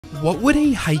What would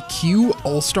a Haikyuu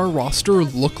all-star roster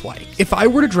look like? If I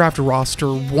were to draft a roster,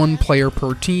 one player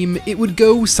per team, it would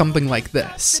go something like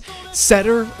this.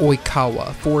 Setter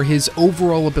Oikawa for his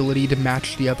overall ability to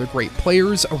match the other great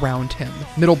players around him.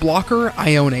 Middle blocker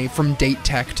Ione from Date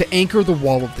Tech to anchor the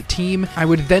wall of the team. I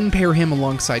would then pair him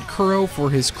alongside Kuro for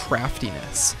his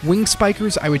craftiness. Wing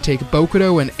spikers, I would take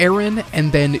Bokuto and Eren,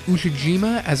 and then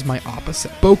Ushijima as my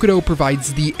opposite. Bokuto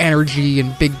provides the energy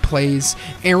and big plays,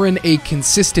 Eren a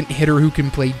consistent hitter who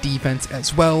can play defense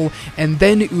as well, and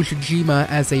then Ushijima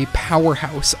as a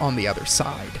powerhouse on the other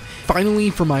side. Finally,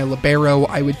 for my libero,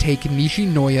 I would take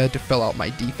Nishinoya to fill out my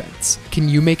defense. Can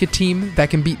you make a team that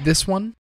can beat this one?